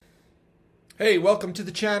Hey, welcome to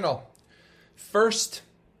the channel. First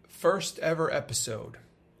ever episode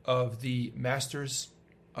of the Masters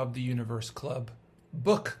of the Universe Club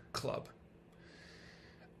book club.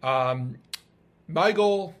 My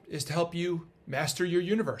goal is to help you master your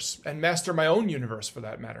universe and master my own universe for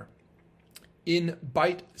that matter in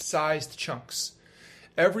bite-sized chunks.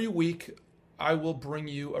 Every week I will bring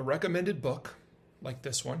you a recommended book like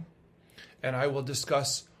this one, and I will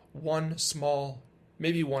discuss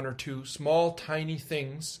maybe one or two small, tiny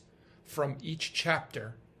things from each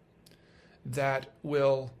chapter that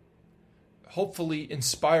will hopefully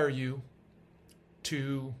inspire you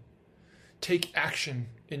to take action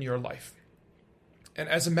in your life. And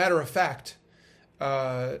as a matter of fact,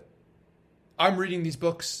 I'm reading these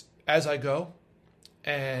books as I go,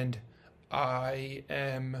 and I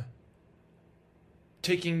am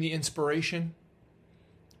taking the inspiration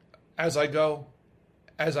as I go,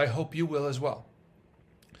 as I hope you will as well.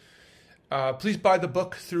 Please buy the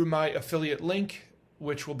book through my affiliate link,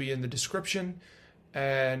 which will be in the description,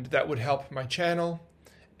 and that would help my channel.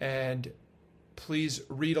 And please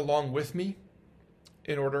read along with me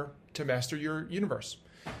in order to master your universe.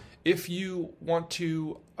 If you want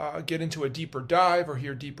to get into a deeper dive or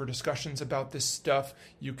hear deeper discussions about this stuff,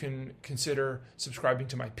 you can consider subscribing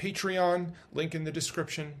to my Patreon, link in the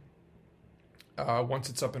description, once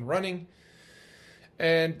it's up and running.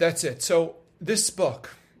 And that's it. So this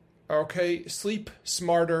book, okay, Sleep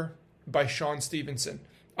Smarter by Shawn Stevenson.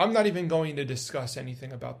 I'm not even going to discuss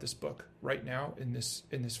anything about this book right now in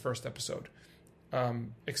this first episode,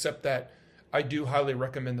 except that I do highly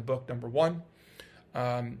recommend the book, number one.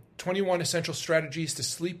 21 Essential Strategies to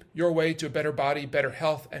Sleep Your Way to a Better Body, Better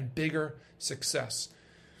Health, and Bigger Success.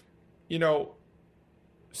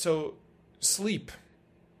 So sleep,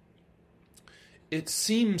 it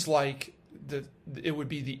seems like it would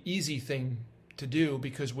be the easy thing to do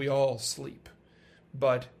because we all sleep.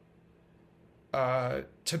 But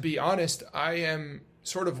to be honest, I am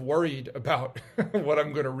sort of worried about what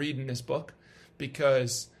I'm going to read in this book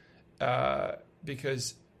because I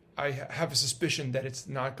have a suspicion that it's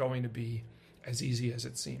not going to be as easy as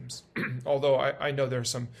it seems. Although I know there are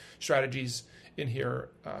some strategies in here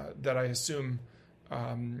that I assume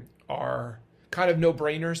are kind of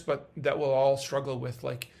no-brainers, but that we'll all struggle with,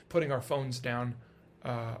 like putting our phones down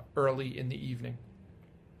early in the evening.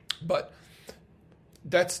 But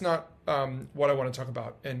that's not what I want to talk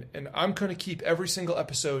about. And I'm going to keep every single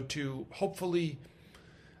episode to hopefully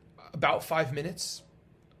about 5 minutes,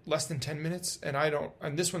 less than 10 minutes.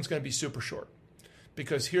 And this one's going to be super short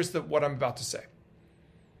because here's what I'm about to say.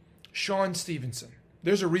 Shawn Stevenson.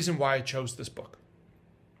 There's a reason why I chose this book.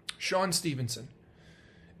 Shawn Stevenson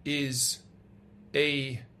is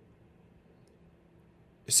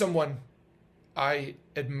someone I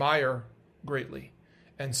admire greatly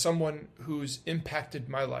and someone who's impacted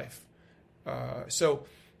my life. So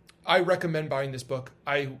I recommend buying this book.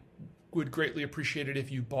 I would greatly appreciate it if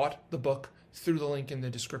you bought the book through the link in the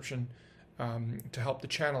description to help the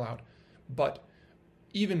channel out. But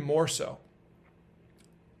even more so,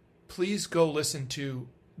 please go listen to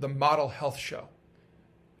the Model Health Show,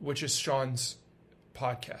 which is Shawn's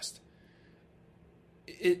podcast.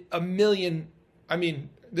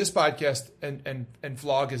 This podcast and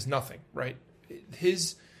vlog is nothing, right?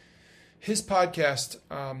 His podcast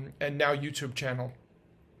and now YouTube channel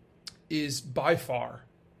is by far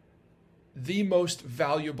the most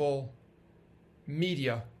valuable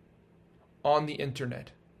media on the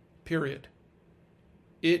internet, period.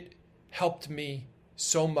 It helped me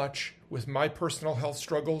so much with my personal health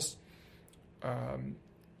struggles. In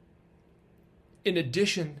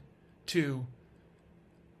addition to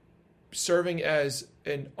serving as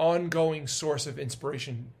an ongoing source of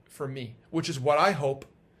inspiration for me, which is what I hope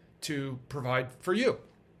to provide for you,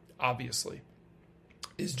 obviously,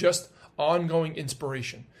 is just ongoing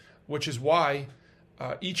inspiration, which is why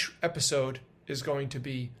each episode is going to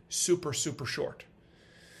be super, super short,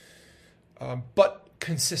 but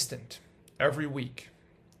consistent every week.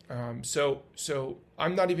 So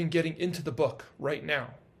I'm not even getting into the book right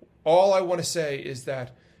now. All I want to say is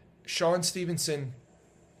that Shawn Stevenson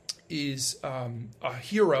is a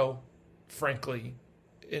hero, frankly,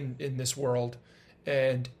 in this world,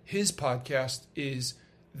 and his podcast is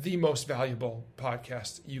the most valuable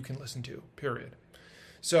podcast you can listen to, period.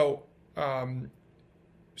 So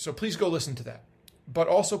please go listen to that. But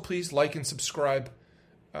also please like and subscribe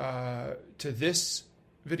to this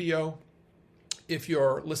video. If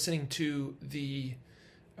you're listening to the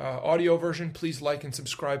audio version, please like and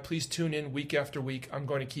subscribe. Please tune in week after week. I'm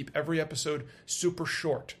going to keep every episode super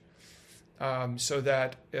short. so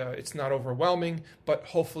that it's not overwhelming, but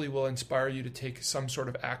hopefully will inspire you to take some sort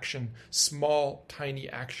of action, small, tiny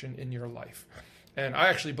action in your life. And I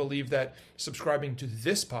actually believe that subscribing to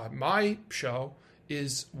this pod, my show,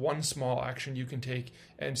 is one small action you can take,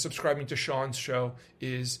 and subscribing to Shawn's show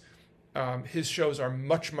is, his shows are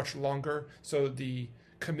much, much longer, so the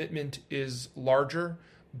commitment is larger,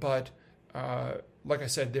 but like I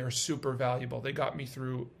said, they're super valuable. They got me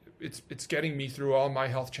through, it's getting me through all my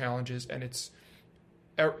health challenges, and it's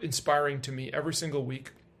inspiring to me every single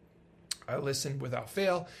week. I listen without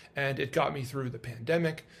fail, and it got me through the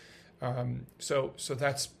pandemic. So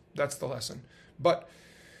that's the lesson. But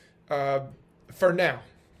for now,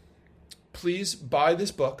 please buy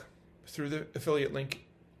this book through the affiliate link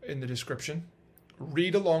in the description.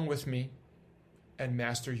 Read along with me and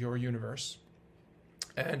master your universe.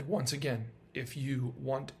 And once again, if you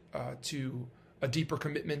want a deeper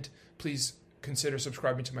commitment, please consider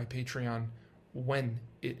subscribing to my Patreon when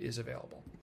it is available.